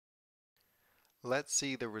Let's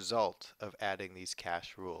see the result of adding these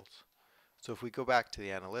cache rules. So if we go back to the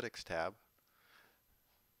Analytics tab,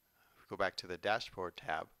 go back to the Dashboard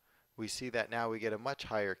tab, we see that now we get a much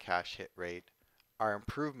higher cache hit rate. Our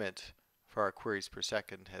improvement for our queries per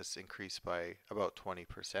second has increased by about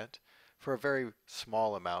 20% for a very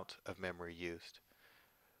small amount of memory used.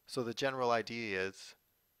 So the general idea is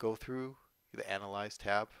go through the Analyze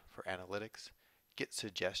tab for Analytics, get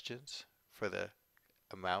suggestions for the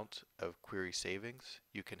amount of query savings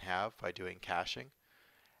you can have by doing caching,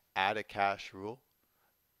 add a cache rule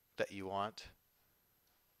that you want.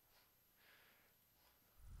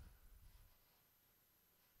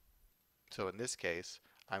 So in this case,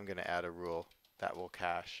 I'm going to add a rule that will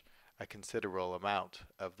cache a considerable amount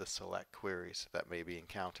of the select queries that may be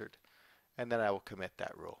encountered, and then I will commit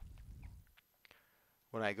that rule.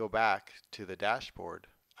 When I go back to the dashboard,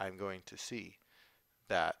 I'm going to see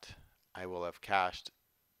that I will have cached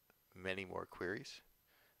many more queries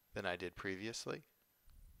than I did previously,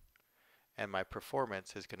 and my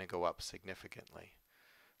performance is going to go up significantly.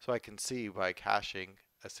 So I can see by caching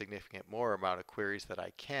a significant more amount of queries that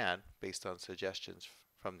I can based on suggestions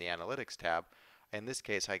from the Analytics tab. In this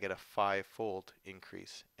case, I get a 5-fold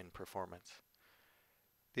increase in performance.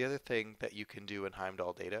 The other thing that you can do in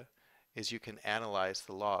Heimdall data is you can analyze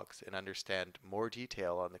the logs and understand more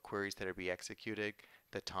detail on the queries that are being executed,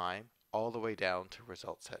 the time, all the way down to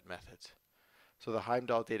result set methods. So the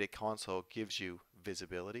Heimdall data console gives you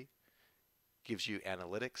visibility, gives you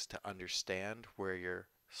analytics to understand where your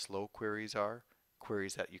slow queries are,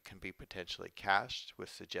 queries that you can be potentially cached with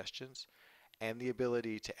suggestions, and the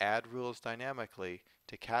ability to add rules dynamically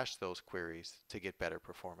to cache those queries to get better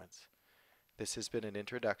performance. This has been an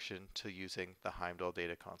introduction to using the Heimdall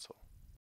Data Console.